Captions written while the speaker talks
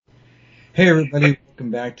Hey everybody, welcome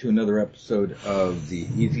back to another episode of the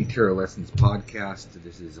Easy Tarot Lessons podcast.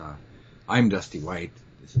 I'm Dusty White.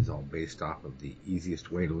 This is all based off of the easiest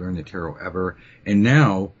way to learn the tarot ever. And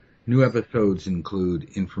now, new episodes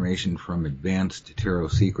include information from Advanced Tarot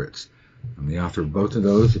Secrets. I'm the author of both of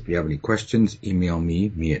those. If you have any questions, email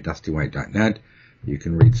me at dustywhite.net. You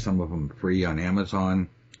can read some of them free on Amazon.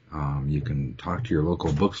 You can talk to your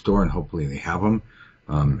local bookstore and hopefully they have them.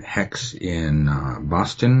 Hex in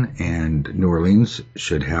Boston and New Orleans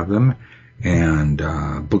should have them, and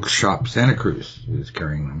Bookshop Santa Cruz is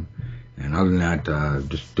carrying them. And other than that,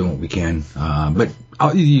 just doing what we can. But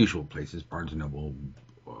the usual places, Barnes & Noble,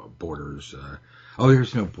 Borders.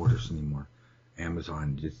 There's no Borders anymore.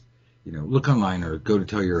 Amazon, just, look online or go to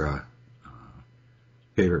tell your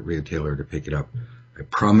favorite retailer to pick it up. I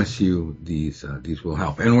promise you these will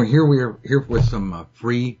help. And we're here with some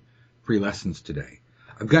free lessons today.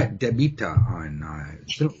 I've got Debbi on.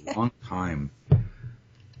 It's been a long time.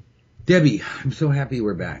 Debbi, I'm so happy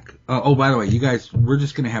we're back. By the way, you guys, we're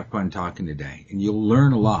just going to have fun talking today, and you'll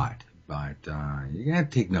learn a lot, but you're going to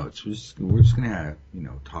have to take notes. We're just going to have,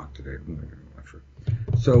 talk today.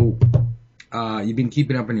 So, you've been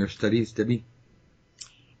keeping up on your studies, Debbi?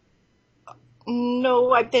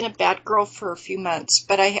 No, I've been a bad girl for a few months,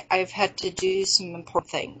 but I've had to do some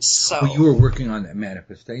important things. So you were working on that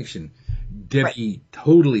manifestation. Debbi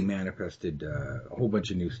totally manifested a whole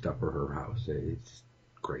bunch of new stuff for her house. It's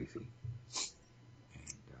crazy.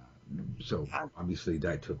 And, so obviously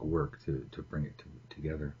that took work to bring it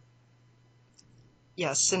together.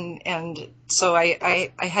 Yes, and so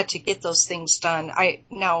I had to get those things done.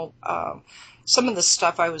 Some of the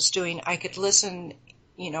stuff I was doing, I could listen.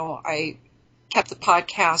 I kept the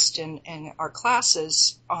podcast and our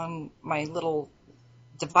classes on my little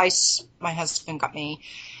device my husband got me,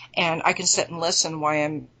 and I can sit and listen while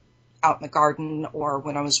I'm out in the garden or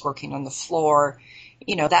when I was working on the floor,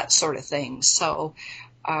 that sort of thing. So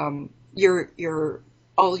all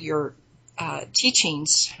your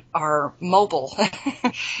teachings are mobile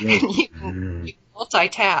and you can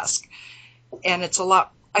multitask, and it's a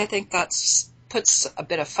lot. I think puts a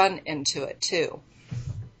bit of fun into it too.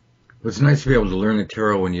 Well, it's nice to be able to learn the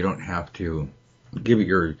tarot when you don't have to give it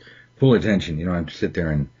your full attention. You don't have to sit there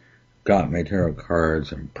and got my tarot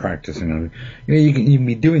cards and practicing. You can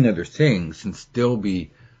be doing other things and still be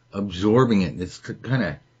absorbing it. It kind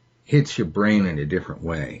of hits your brain in a different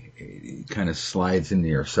way. It kind of slides into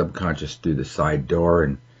your subconscious through the side door,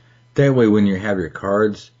 and that way when you have your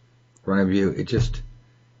cards in front of you, it just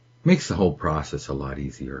makes the whole process a lot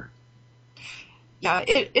easier. Yeah,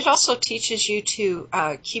 it also teaches you to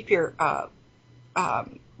keep your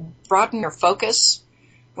broaden your focus,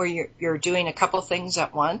 where you're doing a couple things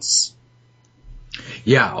at once.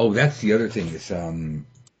 Yeah. Oh, that's the other thing. Is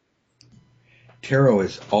tarot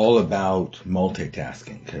is all about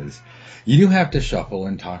multitasking, because you do have to shuffle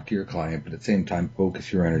and talk to your client, but at the same time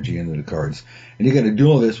focus your energy into the cards, and you got to do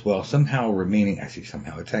all this while somehow remaining. Actually,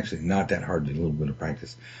 somehow it's actually not that hard. A little bit of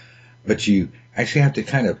practice, but you actually have to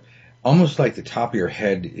kind of. Almost like the top of your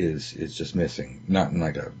head is just missing. Not in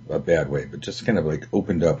like a bad way, but just kind of like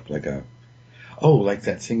opened up like like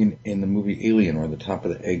that thing in the movie Alien where the top of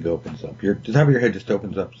the egg opens up. The top of your head just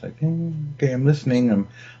opens up. It's like, okay, I'm listening.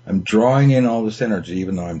 I'm drawing in all this energy,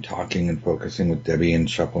 even though I'm talking and focusing with Debbi and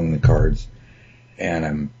shuffling the cards. And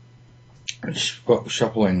I'm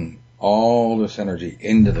shuffling all this energy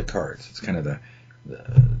into the cards. It's kind of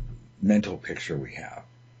the mental picture we have.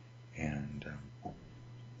 And,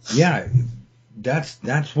 yeah,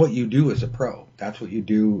 that's what you do as a pro. That's what you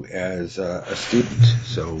do as a student.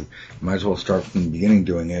 So you might as well start from the beginning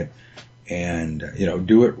doing it, and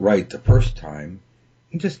do it right the first time,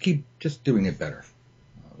 and just keep doing it better.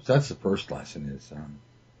 So that's the first lesson: is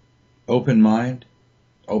open mind,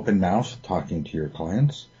 open mouth, talking to your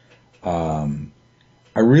clients. I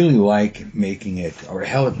really like making it, or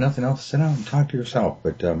hell, if nothing else, sit down and talk to yourself.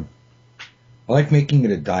 But I like making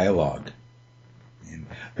it a dialogue.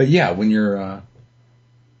 But yeah, when you're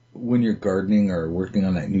gardening or working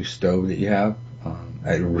on that new stove that you have,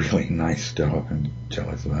 a really nice stove, I'm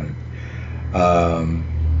jealous about it.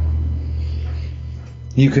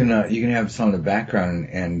 You can have this on the background,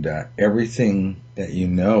 and everything that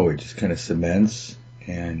it just kind of cements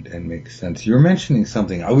and makes sense. You were mentioning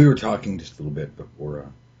something. We were talking just a little bit before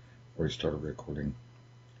we started recording,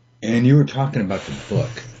 and you were talking about the book.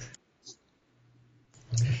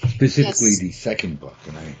 Specifically, the second book,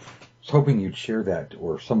 and I was hoping you'd share that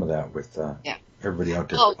or some of that with everybody out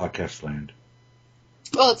there in podcast land.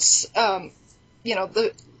 Well, it's I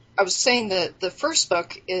was saying that the first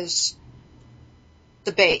book is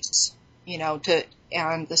the base,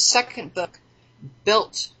 and the second book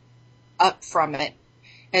built up from it.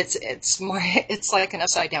 It's like an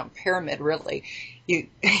upside down pyramid, really. You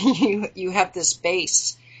have this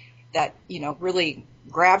base that, really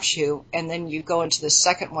grabs you, and then you go into the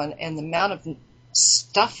second one, and the amount of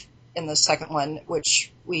stuff in the second one,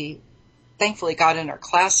 which we thankfully got in our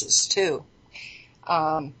classes too,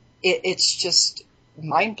 it's just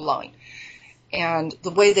mind-blowing. And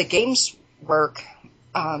the way the games work,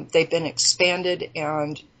 they've been expanded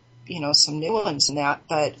and, some new ones in that,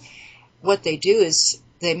 but what they do is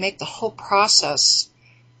they make the whole process,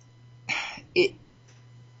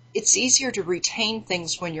 it's easier to retain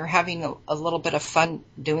things when you're having a little bit of fun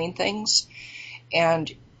doing things,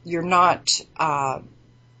 and you're not,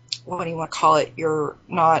 what do you want to call it? You're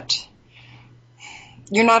not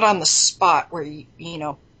on the spot where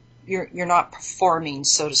you're not performing,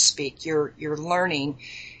 so to speak. You're learning,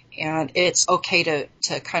 and it's okay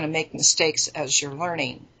to kind of make mistakes as you're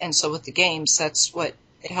learning. And so with the games, that's what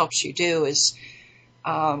it helps you do, is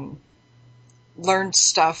learn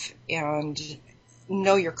stuff and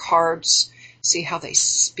know your cards, see how they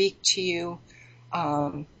speak to you.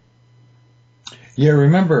 Yeah,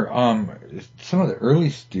 remember, some of the early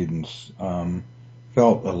students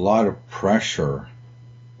felt a lot of pressure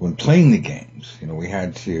when playing the games. We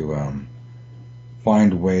had to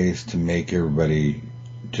find ways to make everybody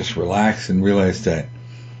just relax and realize that,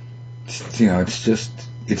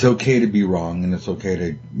 it's okay to be wrong, and it's okay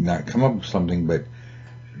to not come up with something, but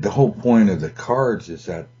the whole point of the cards is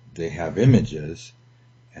that they have images,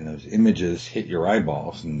 and those images hit your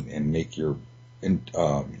eyeballs and make your,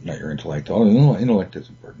 not your intellect, intellect is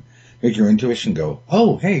important, make your intuition go,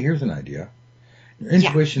 oh, hey, here's an idea. Your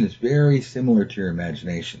intuition is very similar to your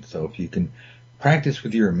imagination, so if you can practice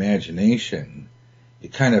with your imagination, you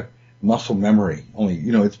kind of muscle memory, only,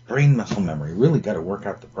 it's brain muscle memory, really got to work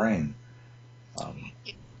out the brain.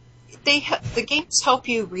 The games help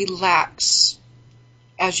you relax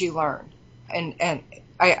as you learn, and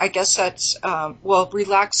I guess that's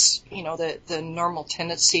relax. The normal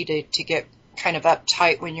tendency to get kind of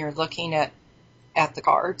uptight when you're looking at the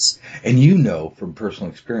cards. And from personal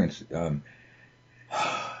experience,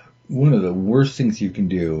 one of the worst things you can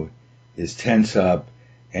do is tense up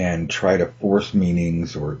and try to force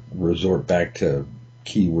meanings or resort back to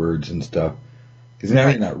keywords and stuff. Because now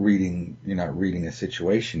you're not reading a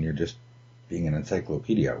situation, you're just being an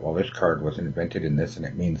encyclopedia. Well, this card was invented in this and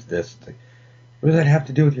it means this. What does that have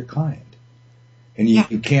to do with your client? And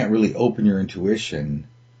you can't really open your intuition.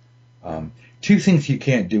 Two things you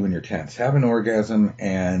can't do when you're tense: have an orgasm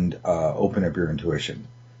and open up your intuition.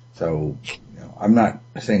 So, I'm not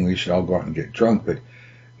saying we should all go out and get drunk, but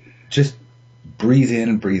just breathe in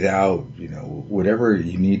and breathe out, whatever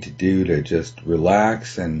you need to do to just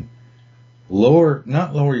relax and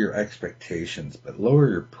not lower your expectations, but lower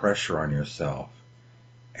your pressure on yourself,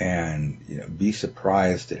 and be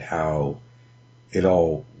surprised at how it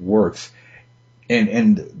all works.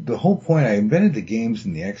 And the whole point, I invented the games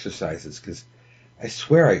and the exercises because I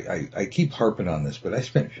swear I keep harping on this, but I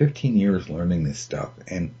spent 15 years learning this stuff,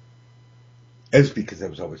 and it's because I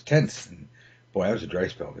was always tense. And boy, I was a dry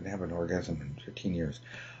spell. I didn't have an orgasm in 15 years.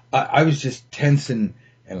 I was just tense and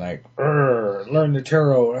like, learn the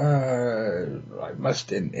tarot. I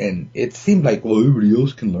must, and it seemed like, well, everybody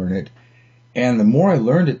else can learn it. And the more I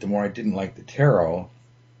learned it, the more I didn't like the tarot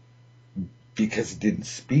because it didn't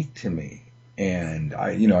speak to me. And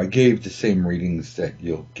I gave the same readings that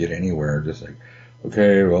you'll get anywhere, just like,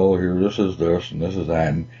 okay, well, here, this is this and this is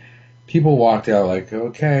that. And people walked out like,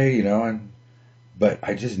 okay, but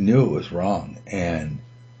I just knew it was wrong, and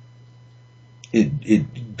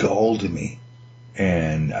it galled me,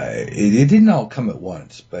 and it didn't all come at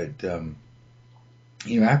once, but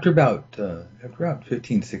after about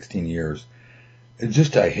 15, 16 years,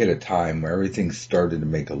 I hit a time where everything started to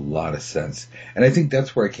make a lot of sense, and I think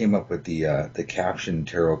that's where I came up with the caption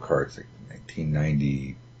tarot cards, like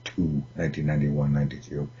 1992, 1991,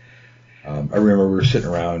 92. I remember we were sitting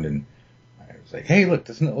around and like, hey, look,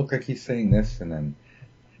 doesn't it look like he's saying this? And then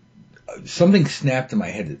something snapped in my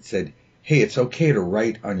head that said, hey, it's okay to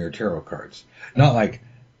write on your tarot cards. Not like,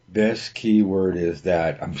 this keyword is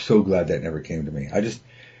that. I'm so glad that never came to me.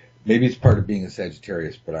 Maybe it's part of being a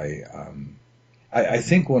Sagittarius, but I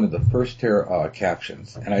think one of the first tarot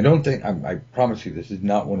captions, and I promise you this is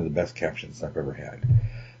not one of the best captions I've ever had,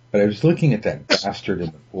 but I was looking at that bastard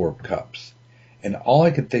in the Four of Cups. And all I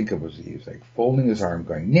could think of was he was like folding his arm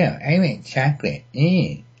going, no, I mean chocolate.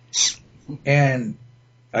 And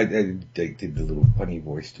I did the little funny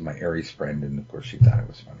voice to my Aries friend, and of course she thought it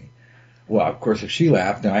was funny. Well, of course, if she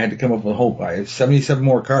laughed, now I had to come up with I have 77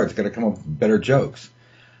 more cards, got to come up with better jokes.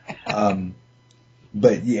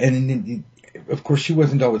 But yeah, and of course, she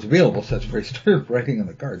wasn't always available, so that's where I started writing on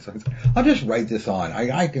the cards. So I'll just write this on.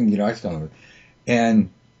 I can, I still know it. And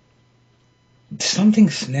something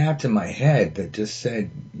snapped in my head that just said,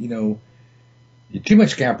 you're too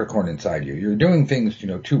much Capricorn inside you. You're doing things,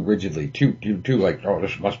 too rigidly, too like, oh,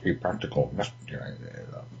 this must be practical.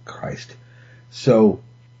 Christ. So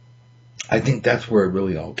I think that's where it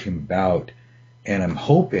really all came about. And I'm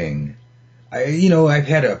hoping, I've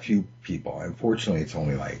had a few people. Unfortunately, it's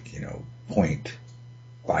only like,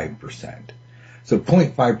 0.5%. So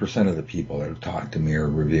 0.5% of the people that have talked to me or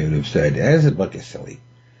reviewed have said, this book is silly.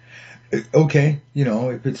 Okay,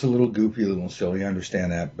 if it's a little goofy, a little silly, I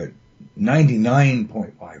understand that, but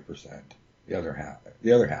 99.5%, the other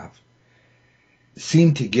half,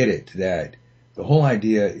 seem to get it, that the whole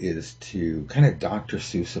idea is to kind of Dr.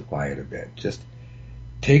 Seussify it a bit. Just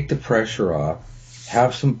take the pressure off,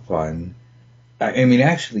 have some fun. I mean,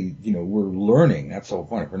 actually, we're learning. That's the whole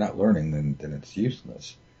point. If we're not learning, then it's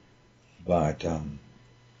useless. But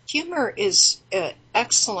humor is an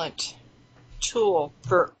excellent tool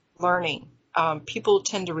for learning. People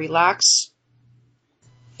tend to relax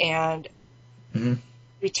and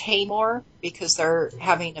retain more because they're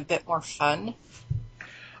having a bit more fun.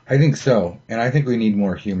 I think so, and I think we need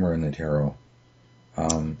more humor in the tarot.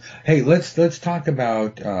 Hey, let's talk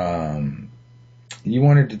about. You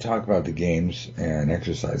wanted to talk about the games and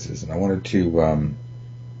exercises, and I wanted to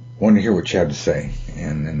hear what you had to say,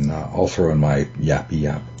 and then I'll throw in my yappy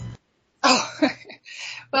yap. Oh,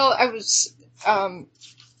 well, I was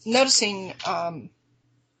noticing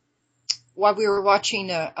while we were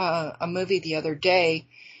watching a movie the other day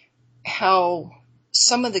how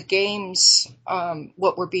some of the games,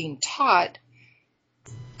 what were being taught,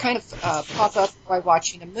 kind of pop up by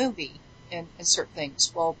watching a movie and certain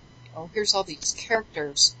things. Well, here's all these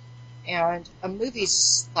characters, and a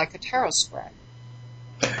movie's like a tarot spread.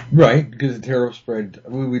 Right, because the tarot spread,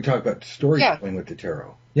 we talk about storytelling with the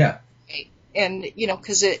tarot. Yeah. And,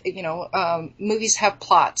 because movies have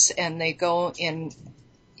plots, and they go in,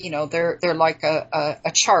 they're like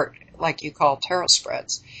a chart, like you call tarot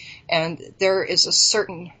spreads. And there is a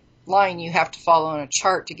certain line you have to follow on a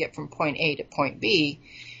chart to get from point A to point B,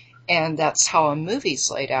 and that's how a movie's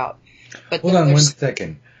laid out. But hold on 1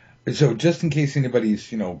 second. So just in case anybody's,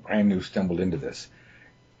 brand new stumbled into this,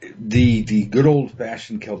 the good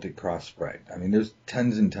old-fashioned Celtic cross spread. I mean, there's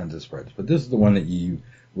tons and tons of spreads, but this is the one that you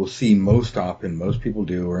will see most often. Most people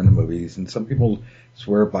do, or in the movies, and some people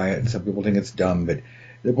swear by it, and some people think it's dumb. But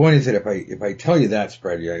the point is that if I tell you that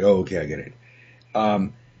spread, you're like, oh, okay, I get it.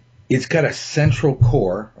 It's got a central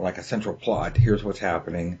core, like a central plot. Here's what's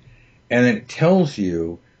happening, and then it tells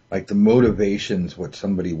you like the motivations, what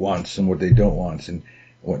somebody wants and what they don't want, and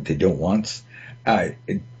what they don't want. I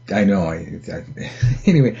know.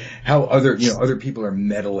 Anyway, how other people are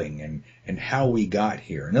meddling and how we got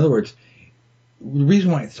here. In other words, the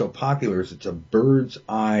reason why it's so popular is it's a bird's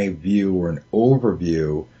eye view or an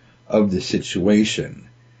overview of the situation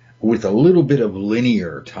with a little bit of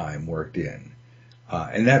linear time worked in.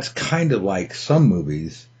 And that's kind of like some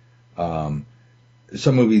movies. Some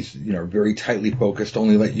movies, are very tightly focused,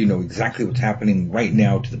 only let you know exactly what's happening right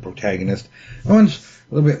now to the protagonist. One's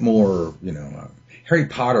a little bit more, Harry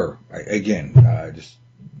Potter, again, just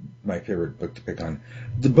my favorite book to pick on.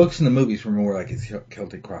 The books and the movies were more like a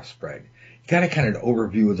Celtic cross spread. You got a kind of an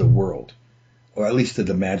overview of the world, or at least of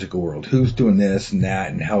the magical world. Who's doing this and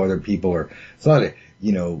that, and how other people are. It's a lot of,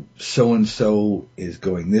 so-and-so is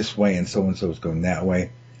going this way and so-and-so is going that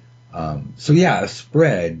way. So yeah, a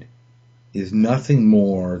spread is nothing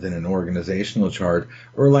more than an organizational chart,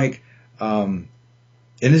 or like, and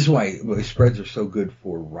this is why spreads are so good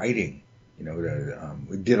for writing.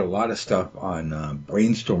 We did a lot of stuff on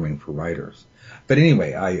brainstorming for writers. But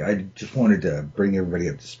anyway, I just wanted to bring everybody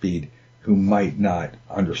up to speed who might not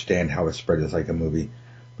understand how a spread is like a movie.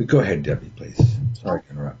 But go ahead, Debbie, please. Sorry to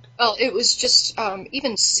interrupt. Well, it was just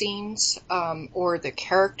even scenes or the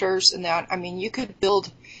characters and that. I mean, you could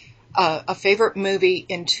build a favorite movie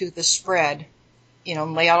into the spread,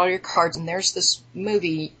 lay out all your cards, and there's this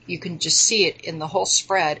movie. You can just see it in the whole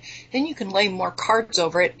spread. Then you can lay more cards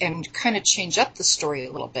over it and kind of change up the story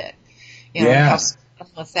a little bit. Have some fun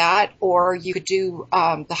with that. Or you could do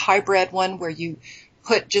the hybrid one where you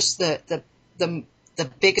put just the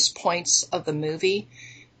biggest points of the movie,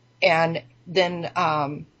 and then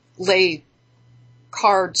lay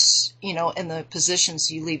cards, in the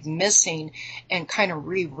positions you leave missing, and kind of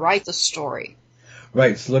rewrite the story.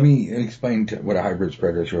 Right. So let me explain what a hybrid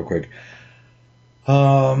spread is real quick.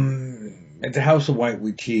 At the House of White,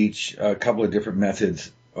 we teach a couple of different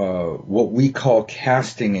methods. What we call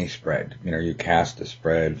casting a spread. You cast a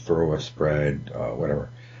spread, throw a spread, whatever.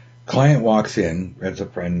 Client walks in as a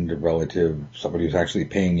friend, a relative, somebody who's actually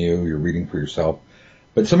paying you. You're reading for yourself,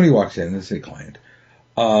 but somebody walks in. This is a client,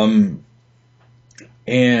 and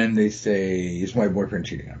they say, "Is my boyfriend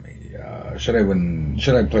cheating on me? Should I win?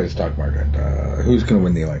 Should I play the stock market? Who's going to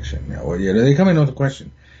win the election?" They come in with a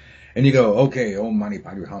question, and you go, "Okay, oh money,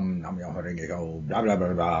 blah blah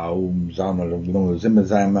blah blah, zimba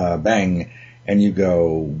zama bang," and you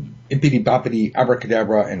go, "Impity boppity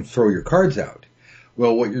abracadabra," and throw your cards out.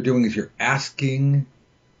 Well, what you're doing is you're asking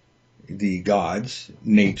the gods,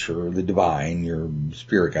 nature, the divine, your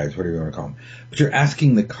spirit guides, whatever you want to call them, but you're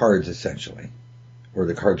asking the cards essentially, or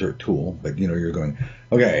the cards are a tool, but you're going,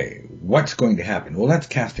 okay, what's going to happen? Well, that's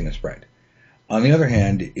casting a spread. On the other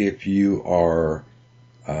hand, if you are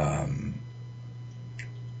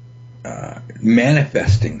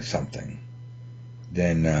manifesting something,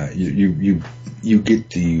 then you get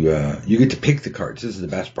to pick the cards. This is the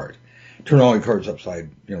best part. Turn all your cards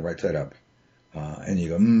right side up. And you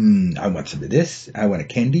go, I want some of this, I want a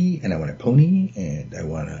candy, and I want a pony, and I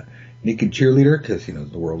want a naked cheerleader, because,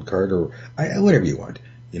 the world card, or whatever you want.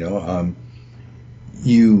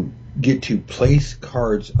 You get to place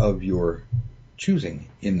cards of your choosing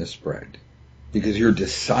in the spread, because you're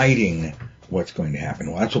deciding what's going to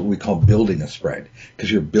happen. Well, that's what we call building a spread,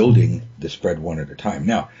 because you're building the spread one at a time.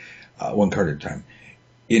 Now, one card at a time.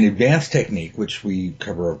 In advanced technique, which we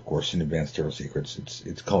cover, of course, in Advanced Tarot Secrets,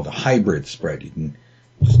 it's called a hybrid spread. You can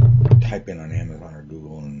just type in on Amazon or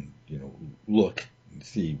Google and, look and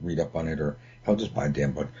see, read up on it, or hell, just buy a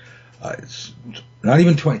damn book. It's not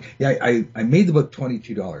even 20. Yeah, I made the book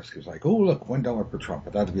 $22 because like, oh, look, $1 per Trump.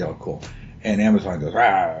 I thought it'd be all cool. And Amazon goes,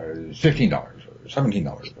 $15 or $17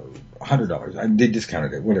 or $100. They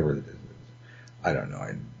discounted it, whatever it is. I don't know.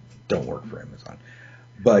 I don't work for Amazon.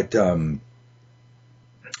 But,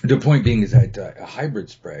 the point being is that a hybrid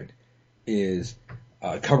spread is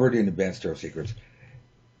covered in Advanced Tarot Secrets.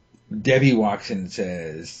 Debbi walks in and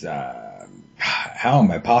says, how am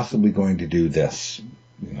I possibly going to do this?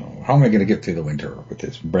 How am I going to get through the winter with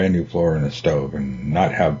this brand new floor and a stove and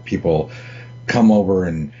not have people come over?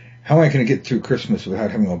 And how am I going to get through Christmas without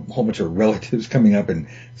having a whole bunch of relatives coming up and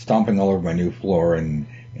stomping all over my new floor and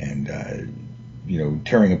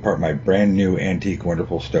tearing apart my brand new antique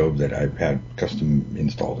wonderful stove that I've had custom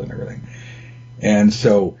installed and everything. And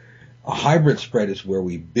so a hybrid spread is where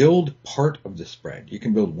we build part of the spread. You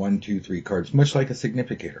can build 1, 2, 3 cards, much like a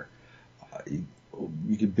significator.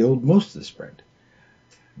 You can build most of the spread.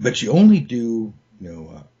 But you only do,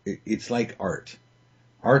 it's like art.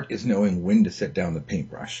 Art is knowing when to set down the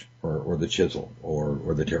paintbrush or the chisel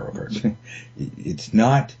or the tarot cards. It's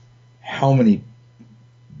not how many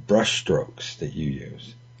brush strokes that you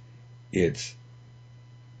use. It's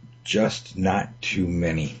just not too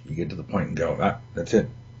many. You get to the point and go, that's it.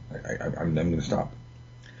 I'm going to stop.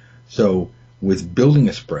 So with building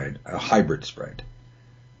a spread, a hybrid spread,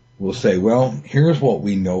 we'll say, well, here's what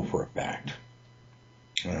we know for a fact.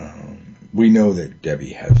 We know that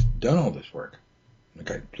Debbi has done all this work.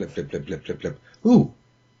 Okay, flip. Ooh,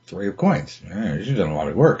 3 of coins. She's done a lot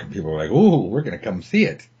of work. And people are like, ooh, we're going to come see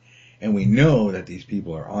it. And we know that these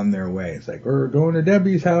people are on their way. It's like, we're going to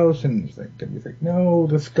Debbie's house. And it's like, Debbie's like, no,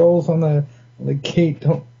 the skulls on the gate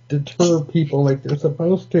don't deter people like they're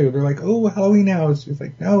supposed to. They're like, oh, Halloween house. She's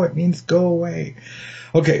like, no, it means go away.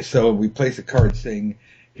 Okay, so we place a card saying,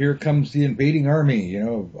 here comes the invading army,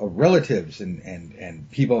 of relatives and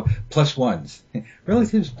people plus ones.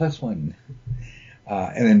 Relatives plus one.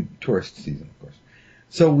 And then tourist season, of course.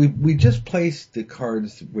 So we just place the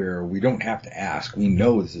cards where we don't have to ask. We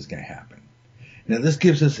know this is going to happen. Now, this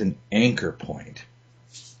gives us an anchor point.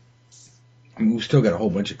 I mean, we've still got a whole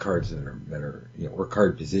bunch of cards that are or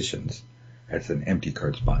card positions. That's an empty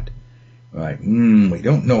card spot. We're like, we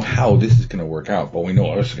don't know how this is going to work out, but we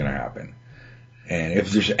know this is going to happen. And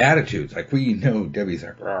if there's attitudes, like we know Debbie's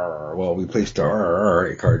like, well, we placed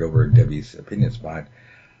a card over Debbie's opinion spot.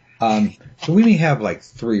 So we may have like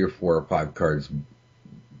 3 or 4 or 5 cards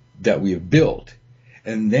that we have built.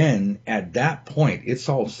 And then at that point, it's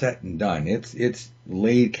all set and done. It's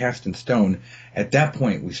laid, cast in stone. At that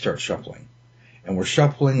point, we start shuffling. And we're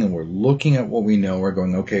shuffling and we're looking at what we know. We're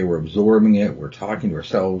going, okay, we're absorbing it. We're talking to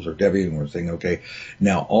ourselves or Debbi and we're saying, okay,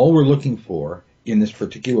 now all we're looking for in this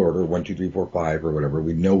particular order, 1, 2, 3, 4, 5 or whatever,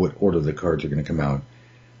 we know what order the cards are going to come out.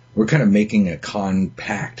 We're kind of making a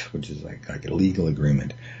compact, which is like a legal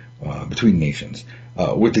agreement between nations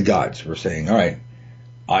with the gods. We're saying, all right,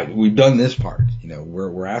 we've done this part.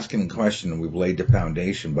 We're asking the question and we've laid the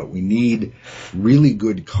foundation, but we need really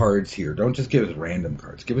good cards here. Don't just give us random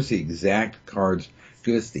cards. Give us the exact cards.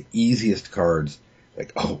 Give us the easiest cards.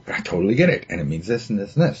 Like, oh, I totally get it. And it means this and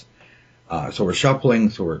this and this. So we're shuffling,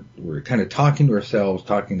 so we're kind of talking to ourselves,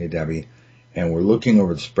 talking to Debbie, and we're looking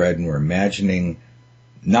over the spread and we're imagining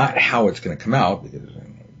not how it's going to come out, because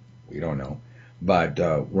we don't know, but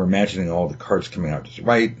we're imagining all the cards coming out just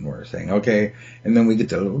right, and we're saying, okay, and then we get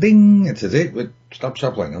the little ding, it says stop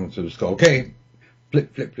shuffling, and so just go, okay,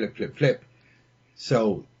 flip, flip, flip, flip, flip.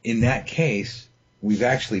 So in that case, we've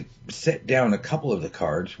actually set down a couple of the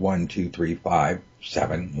cards, 1, 2, 3, 5,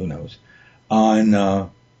 7, who knows, on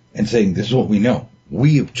and saying, this is what we know.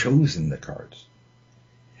 We have chosen the cards.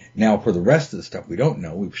 Now, for the rest of the stuff we don't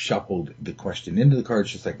know, we've shuffled the question into the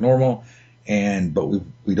cards just like normal, but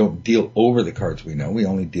we don't deal over the cards we know. We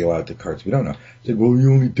only deal out the cards we don't know. Said, well,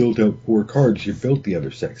 you only dealt out 4 cards. You built the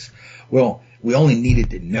other 6. Well, we only needed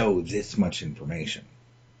to know this much information.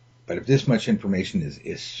 But if this much information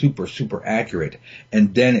is super, super accurate,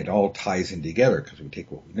 and then it all ties in together, because we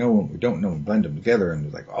take what we know and what we don't know and blend them together, and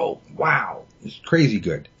it's like, oh, wow, it's crazy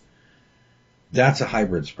good. That's a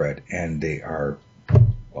hybrid spread, and they are,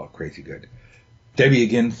 well, crazy good. Debbie,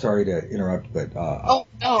 again, sorry to interrupt, but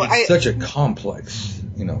it's such a complex,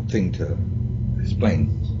 thing to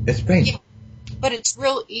explain. Yeah, but it's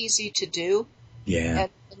real easy to do. Yeah.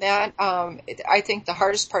 And that, I think the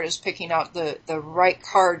hardest part is picking out the right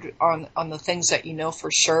card on the things that you know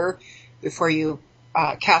for sure before you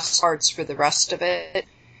cast cards for the rest of it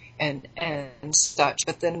and such.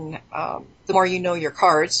 But then the more you know your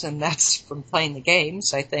cards, and that's from playing the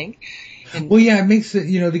games, I think. Well, yeah, it makes it,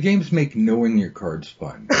 the games make knowing your cards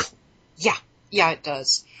fun. Yeah, it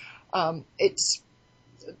does. It's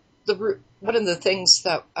one of the things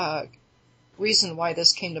that reason why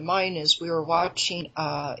this came to mind is we were watching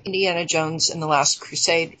Indiana Jones and the Last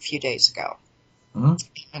Crusade a few days ago. Uh-huh.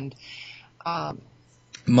 And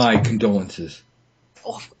my condolences.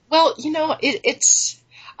 Well, it's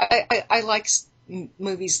I like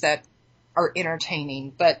movies that are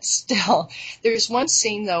entertaining, but still, there's one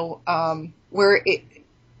scene though where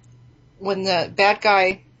when the bad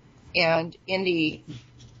guy and Indy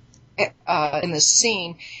in the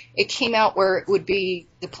scene, it came out where it would be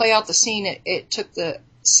to play out the scene. It took the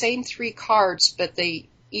same 3 cards, but they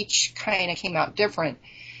each kind of came out different.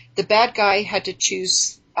 The bad guy had to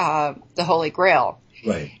choose the Holy Grail,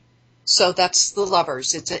 right? So that's the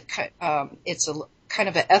lovers. It's a kind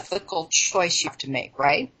of an ethical choice you have to make,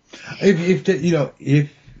 right? If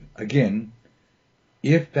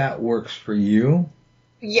that works for you.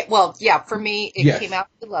 Yeah, well, yeah, for me, it yes. came out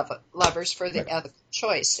the lovers for the right. Ethical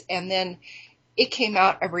choice. And then it came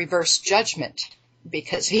out a reverse judgment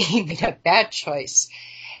because he made a bad choice.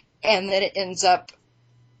 And then it ends up,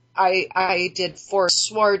 I did 4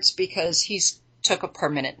 swords because he's took a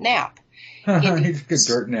permanent nap. He's a good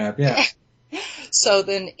dirt nap, yeah. So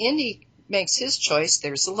then Indy makes his choice.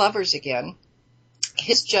 There's the lovers again.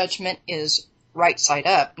 His judgment is right side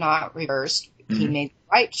up, not reversed. Mm-hmm. He made the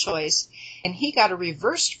right choice, and he got a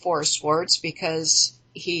reversed 4 swords because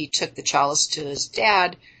he took the chalice to his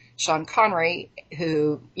dad, Sean Connery,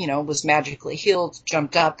 who, was magically healed,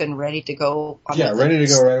 jumped up and ready to go. Ready to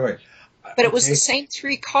go right away. But it was the same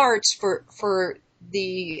 3 cards for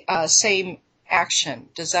the same action.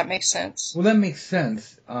 Does that make sense? Well, that makes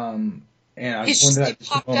sense. It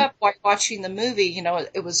popped up while watching the movie.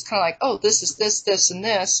 It was kind of like, oh, this is this, and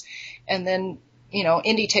this. And then,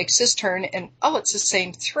 Indy takes his turn, and, oh, it's the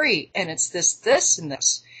same 3, and it's this, and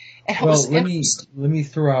this. And let me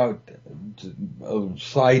throw out a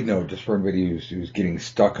side note just for everybody who's getting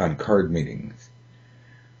stuck on card meetings.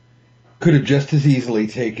 Could have just as easily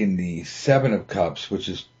taken the 7 of cups, which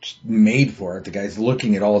is made for it. The guy's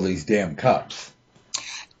looking at all these damn cups.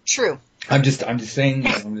 True. I'm just saying.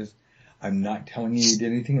 I'm not telling you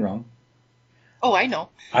did anything wrong. Oh, I know.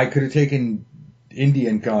 I could have taken Indy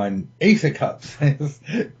and gone Ace of Cups.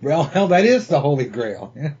 Well, hell, that is the Holy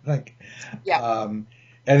Grail. Yeah.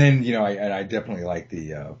 And then, I definitely like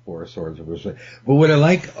the 4 swords. But what I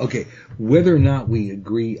like, whether or not we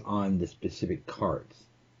agree on the specific cards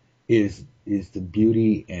is the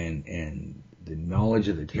beauty and the knowledge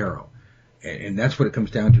of the tarot. And that's what it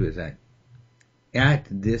comes down to, is that at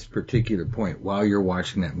this particular point, while you're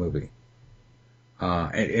watching that movie,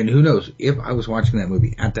 and who knows, if I was watching that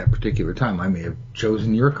movie at that particular time, I may have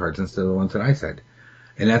chosen your cards instead of the ones that I said.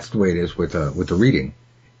 And that's the way it is with the reading.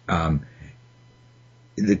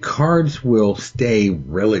 The cards will stay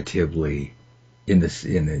relatively in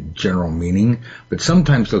the general meaning, but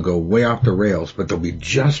sometimes they'll go way off the rails, but they'll be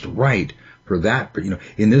just right for that. But,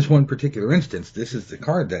 in this one particular instance, this is the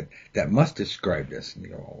card that must describe this.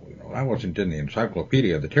 I wasn't in the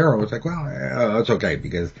encyclopedia of the tarot. It's like, well, it's okay,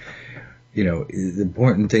 because, the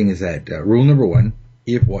important thing is that rule number 1,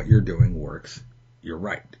 if what you're doing works, you're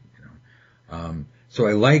right. So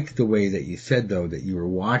I like the way that you said, though, that you were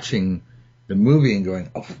watching the movie and going,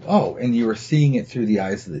 oh, and you were seeing it through the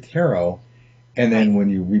eyes of the tarot. And then when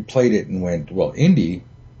you replayed it and went, well, Indy,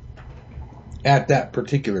 at that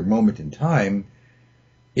particular moment in time,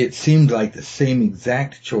 it seemed like the same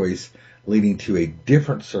exact choice leading to a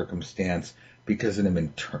different circumstance because of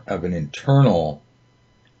an internal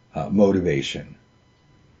motivation.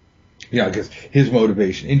 Yeah, because his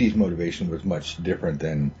motivation, Indy's motivation, was much different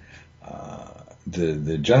than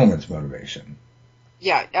the gentleman's motivation.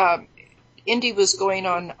 Yeah, Indy was going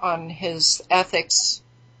on his ethics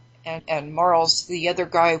and morals. The other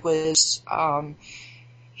guy was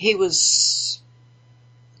he was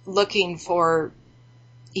looking for.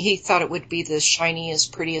 He thought it would be the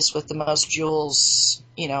shiniest, prettiest, with the most jewels,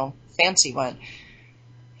 fancy one,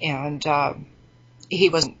 and he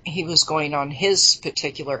was going on his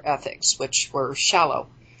particular ethics, which were shallow.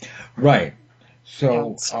 Right.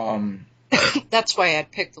 So, that's why I'd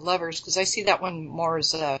pick the Lovers, because I see that one more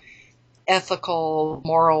as a ethical,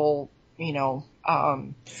 moral, feeling.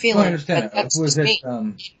 Well, I understand. Was it?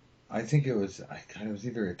 I think it was. It was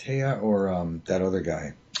either Atea or that other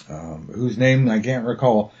guy, whose name I can't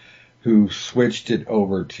recall, who switched it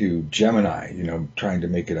over to Gemini. Trying to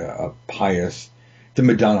make it a pious, the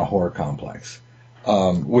Madonna horror complex,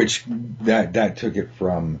 which that took it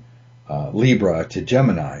from Libra to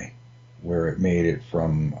Gemini, where it made it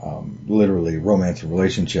from literally romance and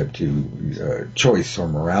relationship to choice or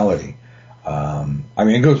morality.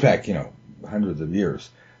 It goes back, hundreds of years.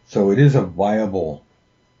 So it is a viable,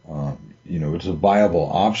 it's a viable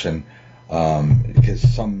option, because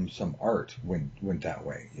some art went that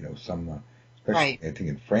way, especially right. I think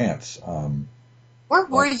in France. Where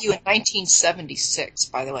were you in 1976,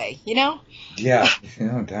 by the way? Yeah,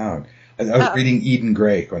 no doubt. I was reading Eden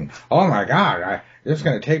Gray, going, "Oh my God, this is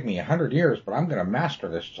going to take me 100 years, but I'm going to master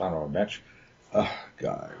this son of a bitch." Oh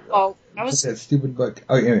God. Oh, that stupid book.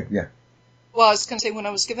 Oh yeah. Well, I was going to say, when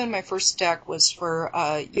I was given my first deck was for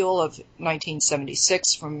Yule of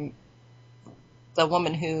 1976 from the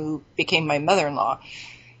woman who became my mother-in-law.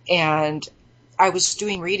 And I was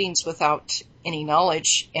doing readings without any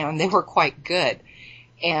knowledge, and they were quite good.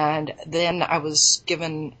 And then I was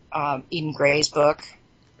given Eden Gray's book,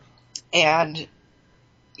 and,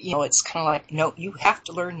 it's kind of like, no, you have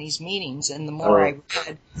to learn these meanings. And the more I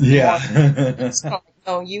read, it's kind of like,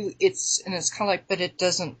 no, it's kind of like, but it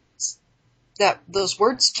doesn't, those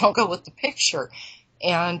words don't go with the picture,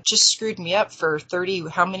 and just screwed me up for 30,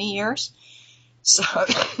 how many years? So,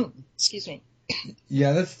 excuse me.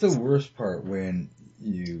 Yeah, that's the worst part, when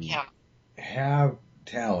you have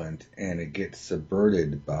talent and it gets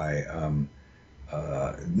subverted by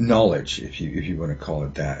knowledge, if you want to call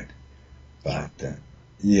it that. But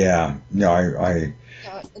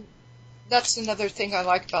that's another thing I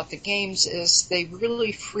like about the games, is they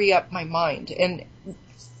really free up my mind. And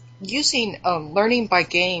using learning by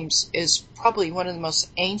games is probably one of the most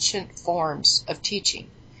ancient forms of teaching.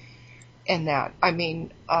 And that,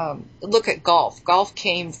 look at golf. Golf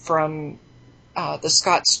came from the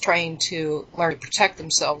Scots trying to learn to protect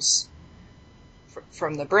themselves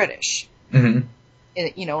from the British. Mm-hmm.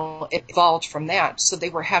 It evolved from that. So they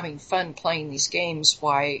were having fun playing these games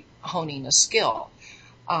while honing a skill.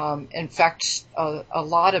 In fact, a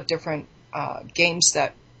lot of different games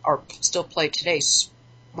that are still played today,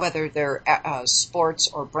 whether they're sports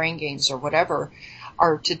or brain games or whatever,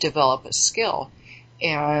 are to develop a skill.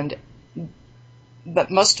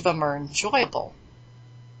 But most of them are enjoyable.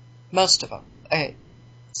 Most of them.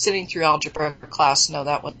 Sitting through algebra class, no,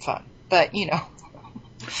 that wasn't fun. But,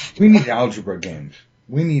 We need algebra games.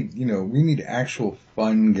 We need actual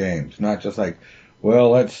fun games, not just like,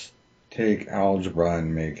 well, let's take algebra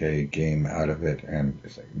and make a game out of it. And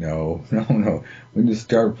it's like, no. We just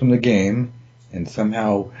start from the game and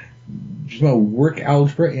somehow just work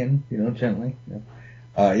algebra in, gently.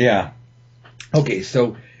 Yeah. Okay,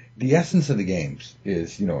 so the essence of the games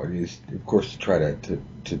is, of course, to try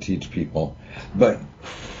to teach people. But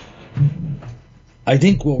I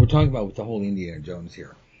think what we're talking about with the whole Indiana Jones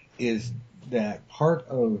here is that part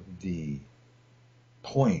of the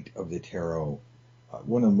point of the tarot,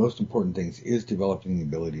 one of the most important things, is developing the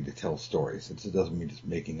ability to tell stories. It doesn't mean just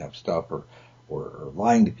making up stuff or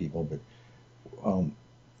lying to people, but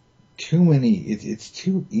it's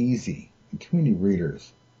too easy. Too many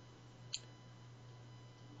readers.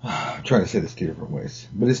 I'm trying to say this two different ways,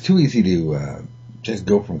 but it's too easy to just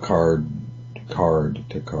go from card to card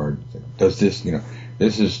to card. Does this,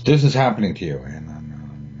 this is happening to you,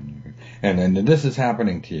 and then this is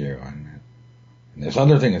happening to you, and this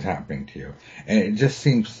other thing is happening to you, and it just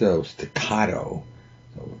seems so staccato.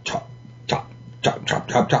 So chop, chop, chop, chop,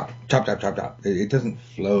 chop, chop, chop, chop, chop, chop. It doesn't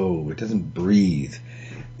flow. It doesn't breathe.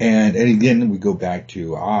 And again, we go back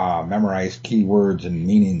to, memorize keywords and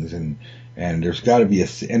meanings, and there's got to be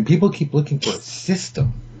and people keep looking for a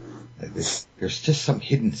system. There's just some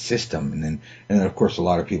hidden system. And then of course, a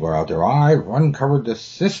lot of people are out there, I've uncovered the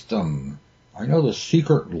system. I know the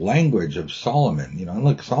secret language of Solomon. And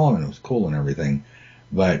look, Solomon was cool and everything,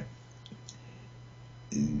 but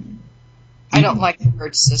I don't like the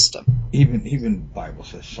word system. Even Bible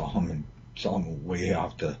says Solomon way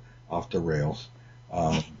off the rails.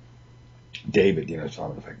 David,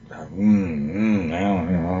 Solomon's like, I don't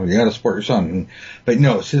know, you got to support your son. But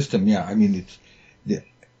no, system, yeah. I mean,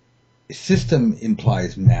 system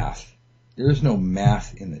implies math. There is no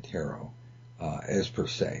math in the tarot, as per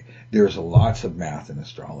se. There's lots of math in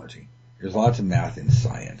astrology. There's lots of math in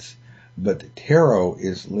science. But the tarot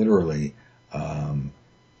is literally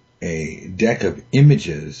a deck of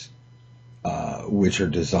images which are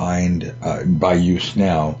designed by use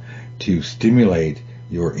now to stimulate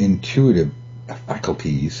your intuitive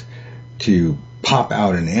faculties to pop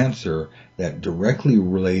out an answer that directly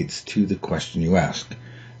relates to the question you asked.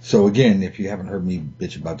 So again, if you haven't heard me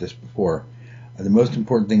bitch about this before, the most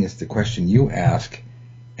important thing is the question you ask,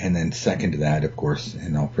 and then second to that, of course,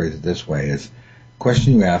 and I'll phrase it this way, is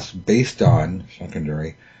question you ask based on,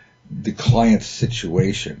 secondary, the client's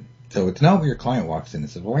situation. So it's not where your client walks in and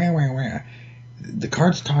says, wah, wah, wah. The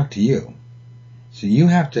cards talk to you. So you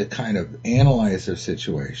have to kind of analyze their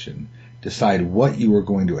situation, decide what you are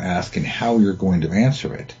going to ask and how you're going to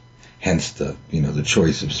answer it. Hence the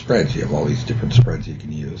choice of spreads. You have all these different spreads you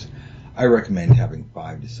can use. I recommend having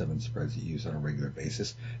 5 to 7 spreads you use on a regular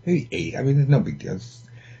basis. Maybe 8. I mean, there's no big deal.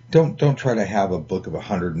 Don't try to have a book of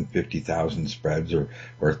 150,000 spreads or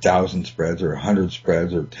 1,000 spreads or 100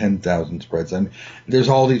 spreads or 10,000 spreads. And there's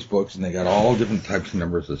all these books and they got all different types of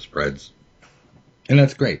numbers of spreads. And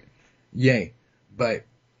that's great. Yay. But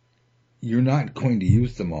you're not going to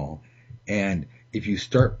use them all. And if you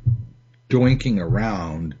start doinking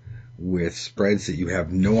around with spreads that you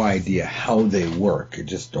have no idea how they work, it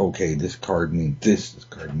just, okay, this card means this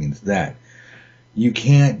card means that. You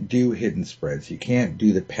can't do hidden spreads. You can't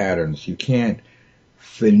do the patterns. You can't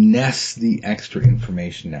finesse the extra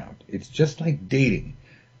information out. It's just like dating.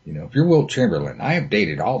 If you're Wilt Chamberlain, I have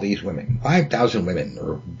dated all these women, 5,000 women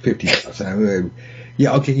or 50,000.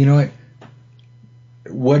 Yeah, okay, you know what?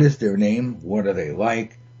 What is their name? What are they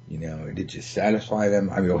like? Did you satisfy them?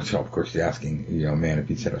 I mean, also, of course, you're asking, man, if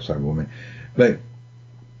you satisfy a woman. But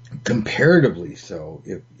comparatively so,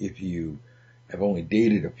 if you have only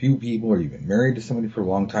dated a few people or you've been married to somebody for a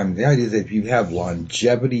long time, the idea is that if you have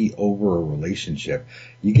longevity over a relationship,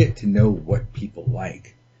 you get to know what people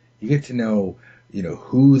like. You get to know,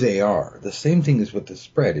 who they are. The same thing is with the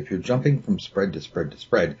spread. If you're jumping from spread to spread to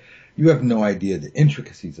spread, you have no idea the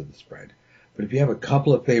intricacies of the spread. But if you have a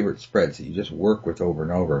couple of favorite spreads that you just work with over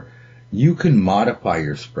and over, you can modify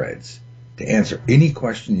your spreads to answer any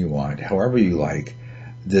question you want, however you like.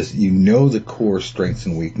 The core strengths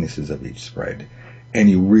and weaknesses of each spread, and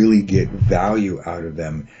you really get value out of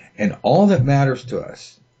them. And all that matters to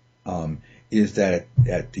us is that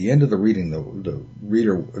at the end of the reading, the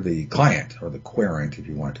reader, the client, or the querent, if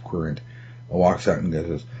you want to querent, walks out and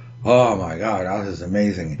goes, oh my God, this is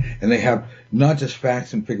amazing. And they have not just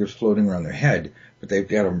facts and figures floating around their head, but they've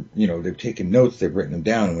got them, they've taken notes, they've written them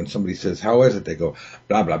down. And when somebody says, how is it? They go,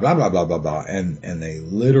 blah, blah, blah, blah, blah, blah, blah. And they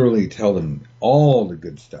literally tell them all the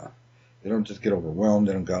good stuff. They don't just get overwhelmed.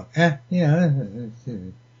 They don't go, yeah.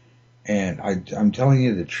 And I'm telling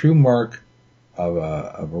you, the true mark of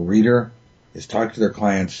a reader is talk to their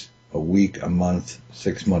clients a week, a month,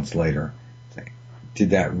 6 months later. Say,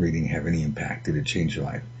 did that reading have any impact? Did it change your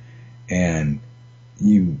life? And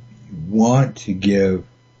you want to give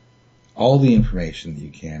all the information that you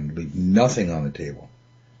can, leave nothing on the table.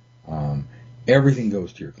 Everything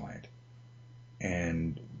goes to your client.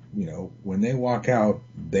 And, when they walk out,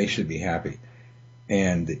 they should be happy.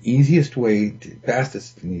 And the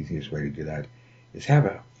fastest and easiest way to do that is have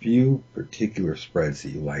a few particular spreads that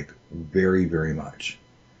you like very, very much.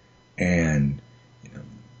 And,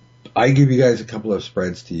 I give you guys a couple of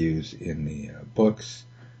spreads to use in the books.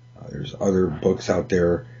 There's other books out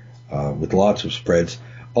there with lots of spreads.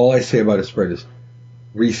 All I say about a spread is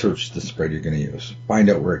research the spread you're going to use. Find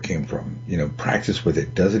out where it came from. Practice with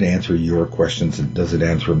it. Does it answer your questions, and does it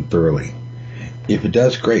answer them thoroughly? If it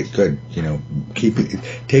does, great, good. Keep it,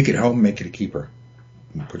 take it home, make it a keeper,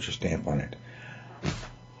 and put your stamp on it.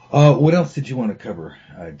 What else did you want to cover,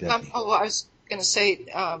 Debbi? I was going to say,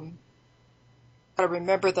 I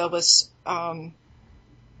remember those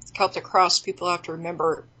Celtic Cross people have to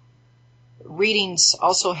remember readings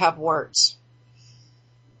also have words.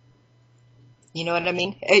 You know what I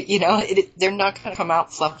mean? They're not going to come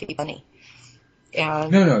out fluffy bunny.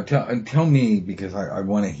 And No. Tell me, because I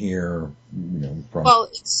want to hear, from well,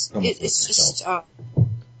 someone like it's yourself.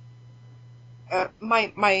 just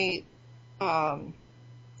my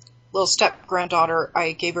little step granddaughter.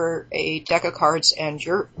 I gave her a deck of cards and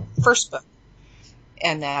your first book,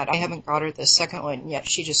 and that I haven't got her the second one yet.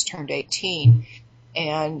 She just turned 18,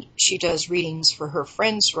 and she does readings for her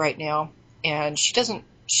friends right now. And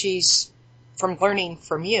she's from learning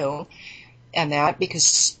from you and that,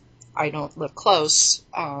 because I don't look close.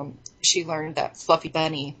 She learned that fluffy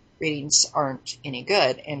bunny readings aren't any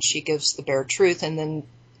good, and she gives the bare truth. And then,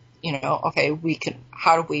 okay,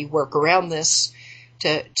 how do we work around this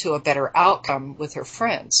to a better outcome with her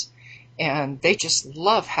friends? And they just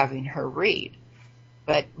love having her read.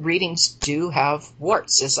 But readings do have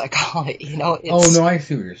warts, as I call it. Oh, no, I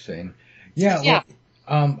see what you're saying. Yeah. Yeah.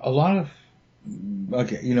 A lot of,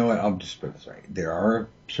 okay, you know what? I'll just put it this way. There are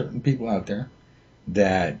certain people out there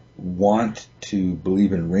that want to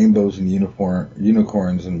believe in rainbows and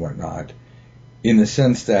unicorns and whatnot, in the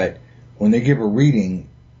sense that when they give a reading,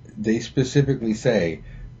 they specifically say,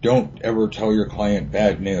 don't ever tell your client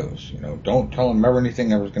bad news. Don't tell them ever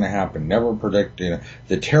anything ever is going to happen. Never predict.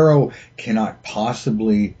 The tarot cannot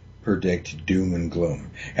possibly predict doom and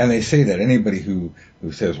gloom. And they say that anybody who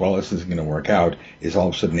says, well, this isn't going to work out, is all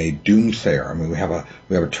of a sudden a doomsayer. I mean, we have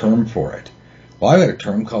a term for it. Well, I've got a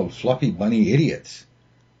term called fluffy bunny idiots.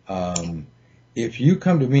 If you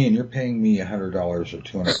come to me and you're paying me $100 or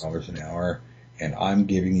 $200 an hour, and I'm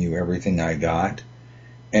giving you everything I got,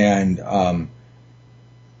 and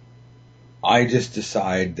I just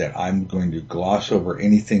decide that I'm going to gloss over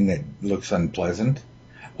anything that looks unpleasant,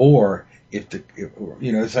 or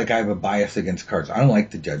it's like I have a bias against cards. I don't like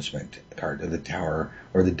the Judgment card, or the Tower,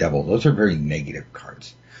 or the Devil. Those are very negative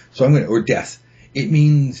cards. So or Death. It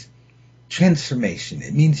means transformation.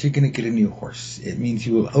 It means you're going to get a new horse. It means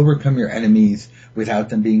you will overcome your enemies without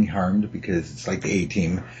them being harmed, because it's like the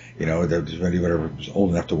A-Team. There's whatever was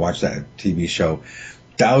old enough to watch that TV show.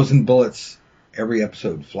 1,000 bullets every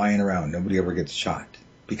episode flying around. Nobody ever gets shot,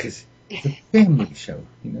 because it's a family show.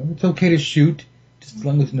 It's okay to shoot just as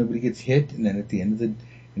long as nobody gets hit. And then at the end of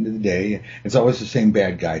the day, it's always the same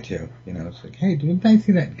bad guy too. It's like, hey, didn't I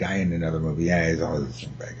see that guy in another movie? Yeah, he's always the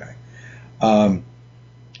same bad guy.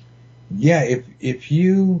 Yeah, if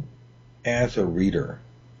you, as a reader,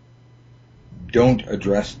 don't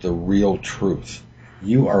address the real truth,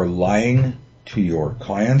 you are lying to your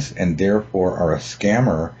clients, and therefore are a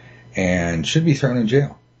scammer and should be thrown in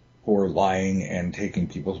jail for lying and taking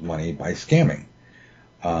people's money by scamming.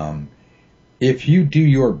 If you do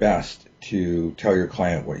your best to tell your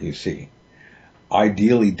client what you see,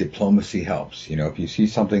 ideally diplomacy helps. If you see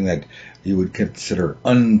something that you would consider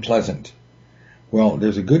unpleasant, well,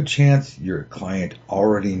 there's a good chance your client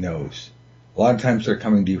already knows. A lot of times they're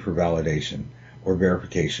coming to you for validation or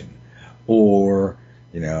verification, or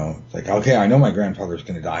it's like, okay, I know my grandfather's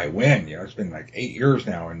going to die. When? It's been like 8 years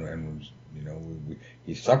now, and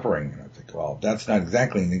he's suffering. And it's like, well, that's not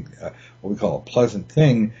exactly what we call a pleasant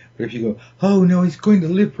thing. But if you go, oh no, he's going to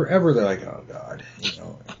live forever, they're like, oh God,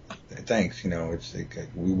 thanks. It's like,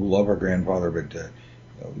 we love our grandfather, but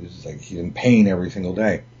this is like he's in pain every single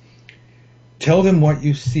day. Tell them what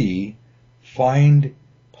you see. Find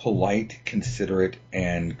polite, considerate,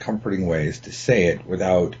 and comforting ways to say it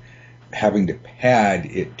without having to pad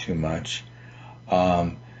it too much.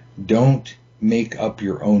 Don't make up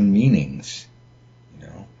your own meanings.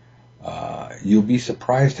 You'll be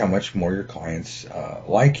surprised how much more your clients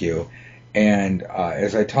like you. And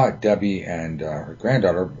as I taught Debbi and her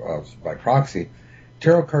granddaughter by proxy,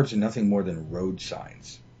 tarot cards are nothing more than road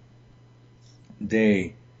signs.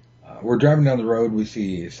 We're driving down the road, we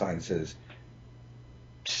see a sign that says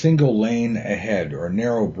single lane ahead, or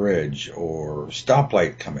narrow bridge, or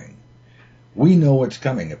stoplight coming. We know what's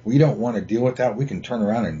coming. If we don't want to deal with that, we can turn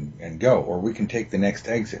around and go, or we can take the next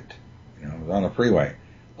exit, on the freeway.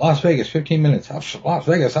 Las Vegas, 15 minutes. Las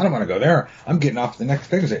Vegas, I don't want to go there. I'm getting off the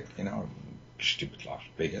next exit, stupid Las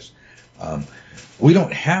Vegas. We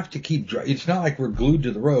don't have to keep driving. It's not like we're glued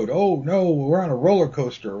to the road. Oh no, we're on a roller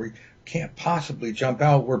coaster. We can't possibly jump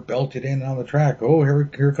out. We're belted in on the track. Oh,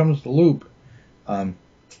 here comes the loop. The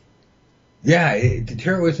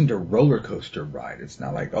tarot isn't a roller coaster ride. It's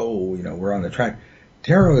not like, we're on the track.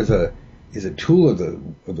 Tarot is a tool of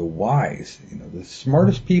the wise. The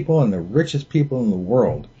smartest people and the richest people in the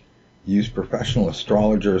world use professional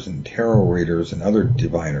astrologers and tarot readers and other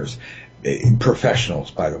diviners, professionals,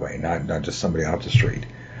 by the way, not just somebody off the street,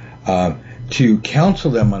 to counsel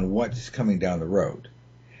them on what's coming down the road.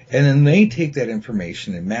 And then they take that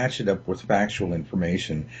information and match it up with factual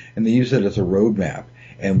information, and they use it as a roadmap.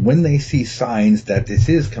 And when they see signs that this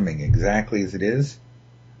is coming exactly as it is,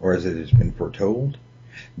 or as it has been foretold,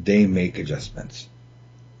 they make adjustments.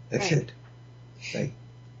 That's it. Like,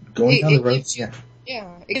 going down the road,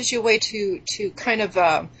 Yeah, it gives you a way to kind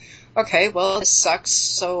of, okay, well, this sucks,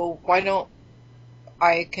 so why don't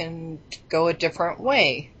I can go a different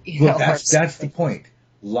way? Well, that's the point.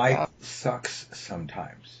 Life sucks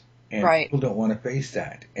sometimes. And people don't want to face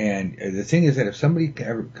that. And the thing is that if somebody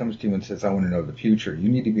ever comes to you and says, I want to know the future, you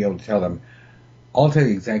need to be able to tell them, I'll tell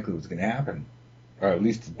you exactly what's going to happen, or at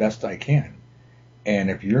least the best I can. And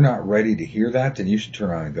if you're not ready to hear that, then you should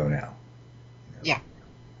turn around and go now. Yeah.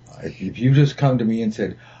 If you just come to me and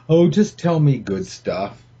said, oh, just tell me good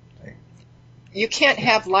stuff. You can't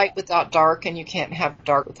have light without dark, and you can't have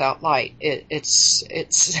dark without light. It's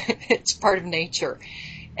it's part of nature.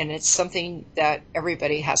 And it's something that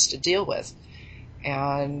everybody has to deal with.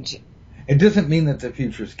 And it doesn't mean that the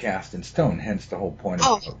future is cast in stone, hence the whole point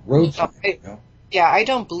of road sign. Yeah, I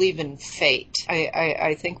don't believe in fate.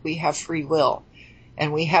 I think we have free will,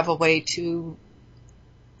 and we have a way to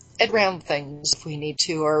get around things if we need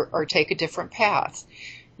to, or take a different path.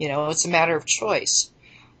 It's a matter of choice.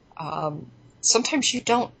 Sometimes you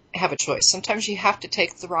don't have a choice. Sometimes you have to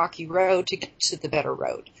take the rocky road to get to the better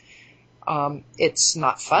road. It's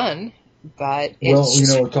not fun, but it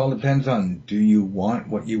all depends on, do you want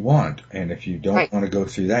what you want? And if you don't want to go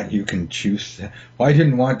through that, you can choose, well, I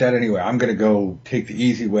didn't want that anyway. I'm going to go take the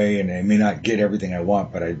easy way, and I may not get everything I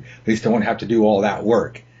want, but at least I won't have to do all that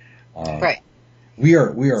work. We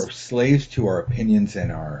are slaves to our opinions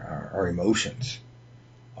and our emotions.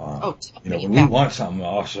 When we want something,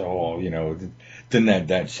 also, then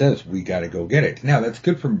that says we got to go get it. Now, that's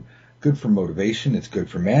good for motivation. It's good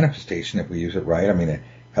for manifestation if we use it right. I mean, a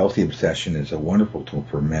healthy obsession is a wonderful tool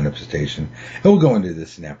for manifestation. And we'll go into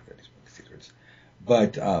this in Aphrodite's Secrets.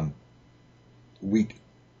 But we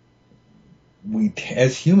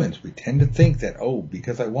as humans, we tend to think that,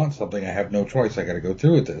 because I want something, I have no choice. I got to go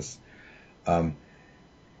through with this.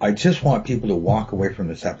 I just want people to walk away from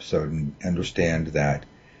this episode and understand that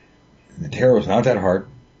the tarot is not that hard.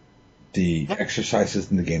 The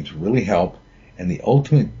exercises in the games really help, and the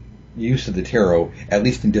ultimate use of the tarot, at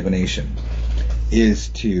least in divination, is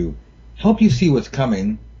to help you see what's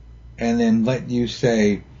coming, and then let you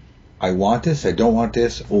say, I want this, I don't want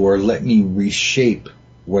this, or let me reshape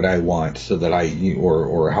what I want so that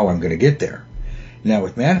or how I'm going to get there. Now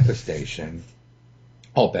with manifestation,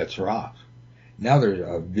 all bets are off. Now there's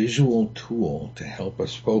a visual tool to help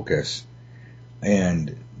us focus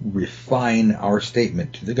and refine our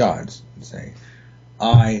statement to the gods and say,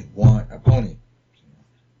 I want a pony.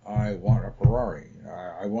 I want a Ferrari.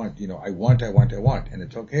 I want. And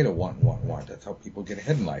it's okay to want. That's how people get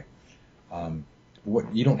ahead in life.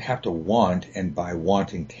 What you don't have to want, and by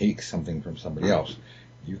wanting take something from somebody else.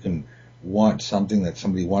 You can want something that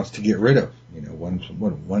somebody wants to get rid of.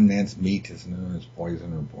 One man's meat is known as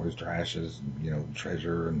poison, or boy's trash is,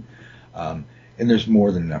 treasure, and there's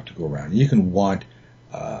more than enough to go around. You can want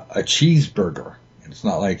a cheeseburger, and it's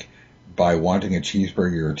not like by wanting a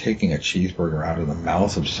cheeseburger, you're taking a cheeseburger out of the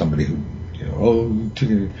mouth of somebody who,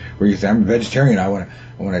 where you say, I'm a vegetarian, I want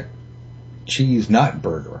a cheese not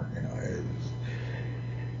burger.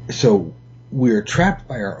 So we're trapped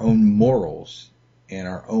by our own morals and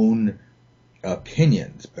our own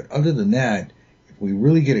opinions. But other than that, if we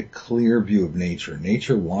really get a clear view of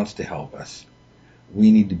nature wants to help us.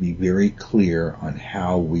 We need to be very clear on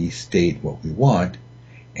how we state what we want,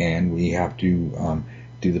 and we have to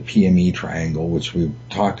do the PME triangle, which we've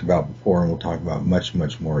talked about before, and we'll talk about much,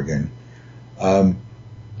 much more again.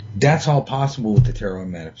 That's all possible with the tarot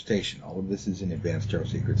and manifestation. All of this is in Advanced Tarot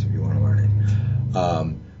Secrets if you want to learn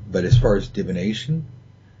it. But as far as divination,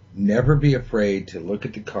 never be afraid to look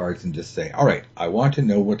at the cards and just say, all right, I want to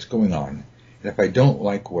know what's going on. And if I don't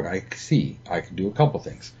like what I see, I can do a couple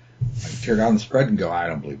things. I can tear down the spread and go, I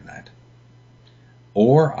don't believe in that.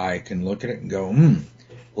 Or I can look at it and go,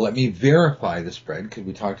 let me verify the spread, because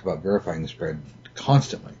we talked about verifying the spread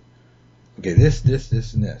constantly. Okay, this,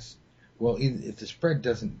 and this. Well, if the spread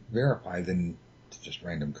doesn't verify, then it's just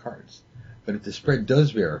random cards. But if the spread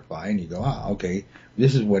does verify, and you go, okay,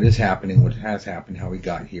 this is what is happening, what has happened, how we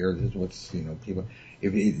got here, this is what's, people,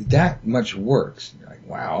 if that much works, you're like,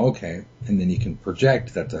 wow, okay. And then you can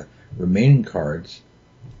project that the remaining cards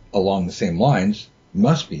along the same lines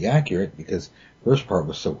must be accurate, because the first part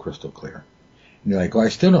was so crystal clear. And you're like, well, I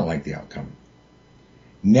still don't like the outcome.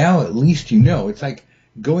 Now at least it's like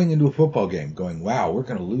going into a football game, going, wow, we're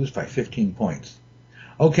going to lose by 15 points.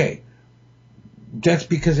 Okay, that's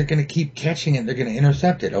because they're going to keep catching it. They're going to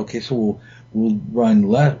intercept it. Okay, so we'll run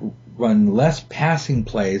less passing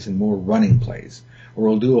plays and more running plays, or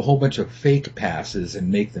we'll do a whole bunch of fake passes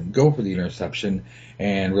and make them go for the interception,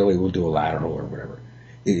 and really we'll do a lateral or whatever.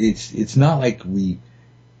 It's not like we're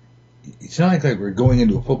going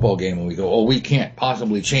into a football game and we go, oh, we can't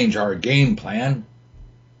possibly change our game plan.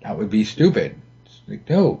 That would be stupid. It's like,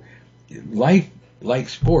 no, life, like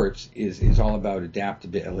sports, is all about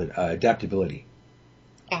adaptability.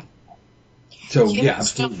 Yeah. So Humans yeah,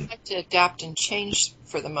 absolutely. don't like to adapt and change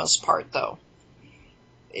for the most part, though.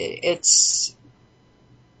 It's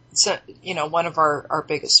one of our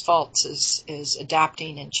biggest faults is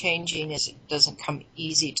adapting and changing. Is it doesn't come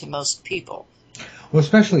easy to most people. Well,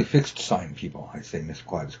 especially fixed sign people, I say, Miss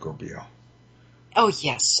Quad Scorpio. Oh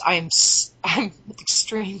yes, I'm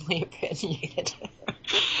extremely opinionated,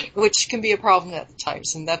 which can be a problem at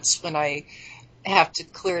times, and that's when I have to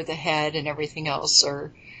clear the head and everything else.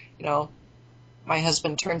 Or, my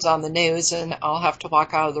husband turns on the news, and I'll have to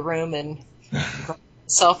walk out of the room and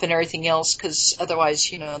myself and everything else, because otherwise,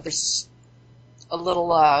 there's a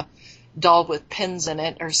little doll with pins in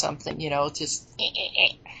it or something, just.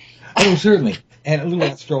 Oh, certainly. And a little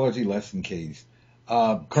astrology lesson, Katie's.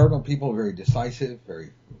 Cardinal people are very decisive,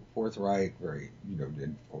 very forthright, very,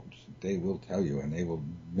 they will tell you and they will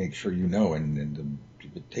make sure you know, and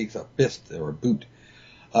it takes a fist or a boot.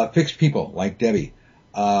 Fixed people like Debbi.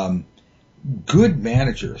 Good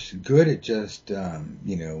managers, good at just,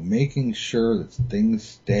 making sure that things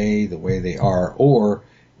stay the way they are, or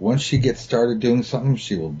once she gets started doing something,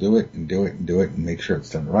 she will do it and do it and do it and make sure it's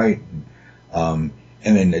done right.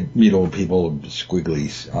 And then the middle people,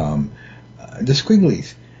 squigglies. The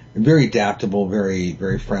squigglies, very adaptable, very,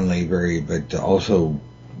 very friendly, but also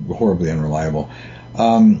horribly unreliable.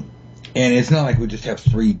 And it's not like we just have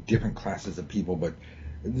 3 different classes of people, but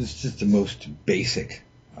it's just the most basic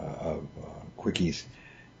of quickies.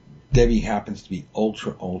 Debbi happens to be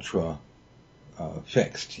ultra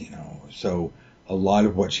fixed, so a lot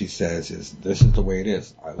of what she says is, this is the way it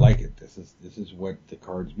is. I like it. This is what the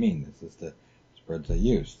cards mean. This is the spreads I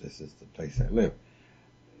use. This is the place I live.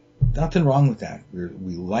 Nothing wrong with that.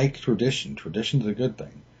 We like tradition. Tradition's a good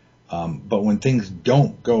thing. But when things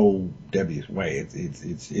don't go Debbi's way,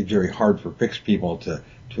 it's very hard for fixed people to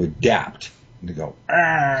adapt and to go,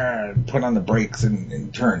 put on the brakes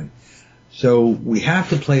and turn. So we have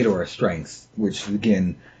to play to our strengths, which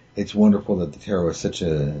again, it's wonderful that the tarot is such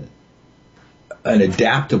an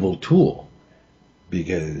adaptable tool,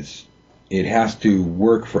 because it has to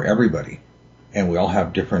work for everybody. And we all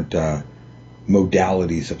have different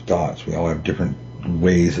modalities of thoughts. We all have different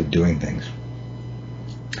ways of doing things.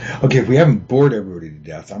 Okay, if we haven't bored everybody to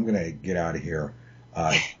death, I'm going to get out of here.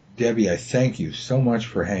 Debbi, I thank you so much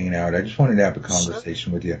for hanging out. I just wanted to have a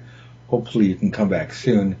conversation with you. Hopefully you can come back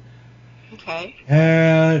soon. Okay.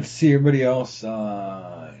 Let's see, everybody else.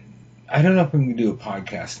 I don't know if I'm going to do a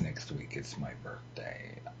podcast next week. It's my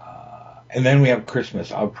birthday. And then we have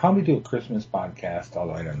Christmas. I'll probably do a Christmas podcast,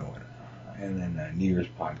 although I don't know when. And then a New Year's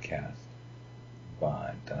podcast.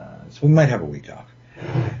 But, so we might have a week off.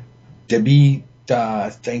 Debbi,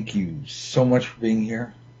 thank you so much for being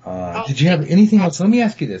here. Did you have anything else? Let me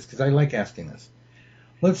ask you this, because I like asking this.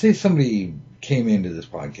 Let's say somebody came into this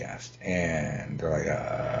podcast and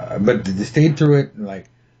they're like, but they stayed through it and like,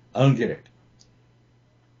 I don't get it.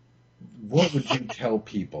 What would you tell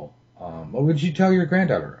people? What would you tell your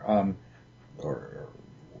granddaughter?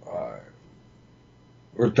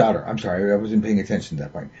 Or daughter. I'm sorry, I wasn't paying attention to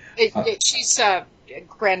that point. She's a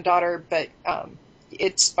granddaughter, but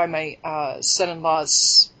it's by my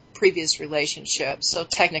son-in-law's previous relationship, so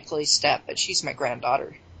technically step, but she's my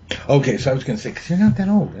granddaughter. Okay, so I was going to say, because you're not that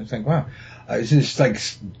old. It's like, wow. It's just like,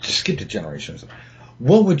 just skip the generations.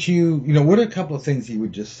 What would what are a couple of things you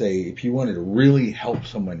would just say if you wanted to really help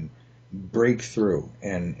someone break through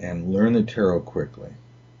and learn the tarot quickly?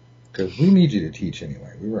 Because we need you to teach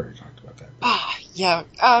anyway. We've already talked about that. Yeah.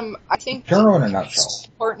 I think tarot in a the nutshell. most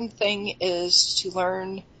important thing is to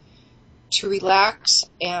learn to relax,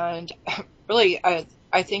 and really,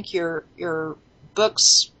 I think your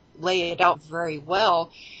books lay it out very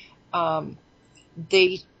well.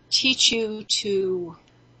 They teach you to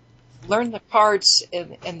learn the cards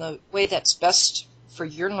in the way that's best for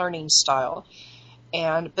your learning style,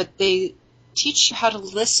 but they teach you how to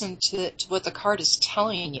listen to what the card is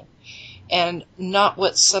telling you, and not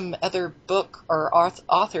what some other book or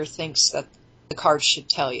author thinks that the card should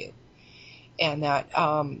tell you. And that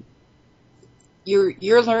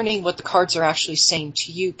you're learning what the cards are actually saying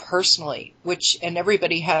to you personally, and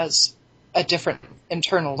everybody has a different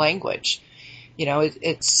internal language.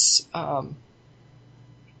 It's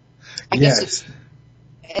I guess it's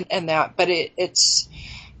and that, but it's.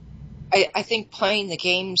 I think playing the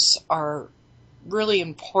games are really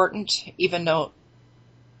important, even though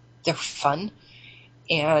they're fun,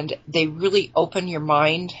 and they really open your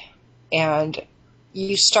mind, and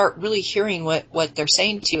you start really hearing what they're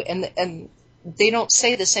saying to you, and they don't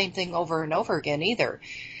say the same thing over and over again either.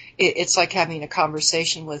 It's like having a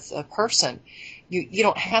conversation with a person. You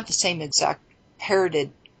don't have the same exact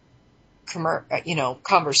parroted,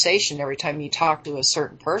 conversation every time you talk to a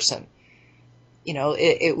certain person.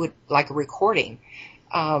 It would, like a recording.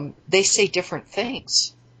 They say different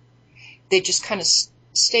things. They just kind of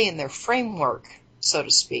stay in their framework, so to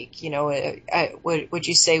speak. Would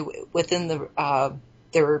you say within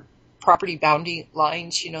their property boundary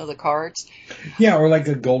lines, the cards? Yeah, or like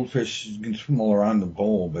a goldfish, you can swim all around the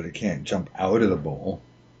bowl, but it can't jump out of the bowl.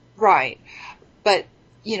 Right. But,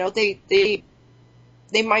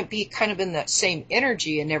 they might be kind of in that same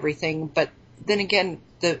energy and everything, but then again,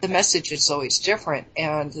 the message is always different,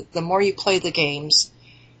 and the more you play the games,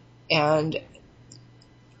 and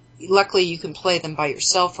luckily you can play them by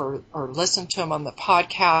yourself or listen to them on the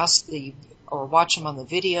podcast, or watch them on the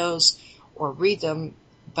videos, or read them,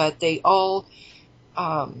 but they all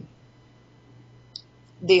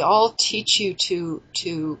teach you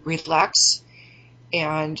to relax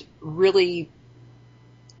and really,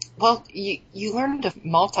 well, you learn to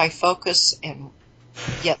multi-focus and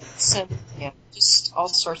yet listen, and just all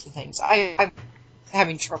sorts of things. I'm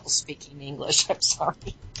having trouble speaking English. I'm sorry.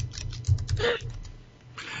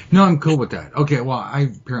 No, I'm cool with that. Okay, well, I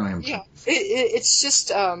apparently am. Yeah, it's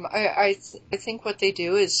just I think what they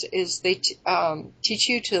do is they teach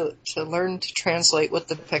you to learn to translate what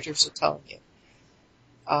the pictures are telling you,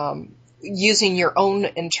 using your own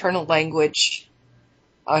internal language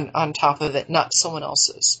on top of it, not someone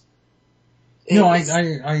else's. No, I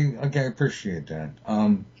appreciate that.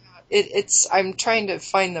 I'm trying to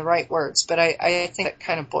find the right words, but I think it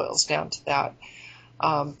kind of boils down to that.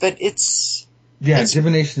 But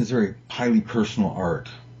divination is a very highly personal art.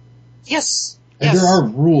 Yes. And there are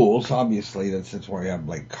rules, obviously. That's why we have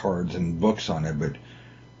like cards and books on it.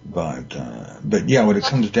 But yeah, what it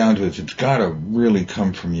comes down to is it's got to really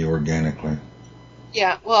come from you organically.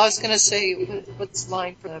 Yeah, well, I was going to say, what's the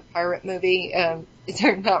line from the pirate movie?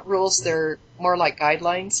 They're not rules, they're more like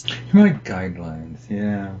guidelines. More like guidelines,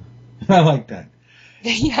 yeah. I like that.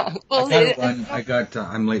 Yeah, well,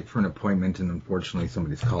 I'm late for an appointment, and unfortunately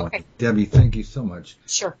somebody's calling. Okay. Debbie, thank you so much.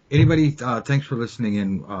 Sure. Anybody, thanks for listening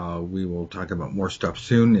in. We will talk about more stuff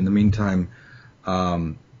soon. In the meantime,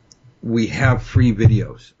 we have free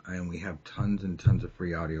videos, and we have tons and tons of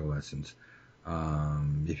free audio lessons.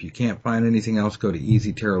 If you can't find anything else, go to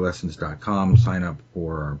easytarotlessons.com, sign up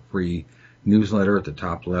for our free newsletter at the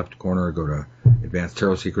top left corner, go to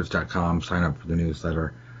advancedtarotsecrets.com, sign up for the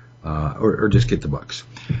newsletter, or just get the books.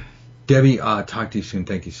 Debbie, talk to you soon.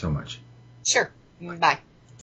 Thank you so much. Sure. Bye.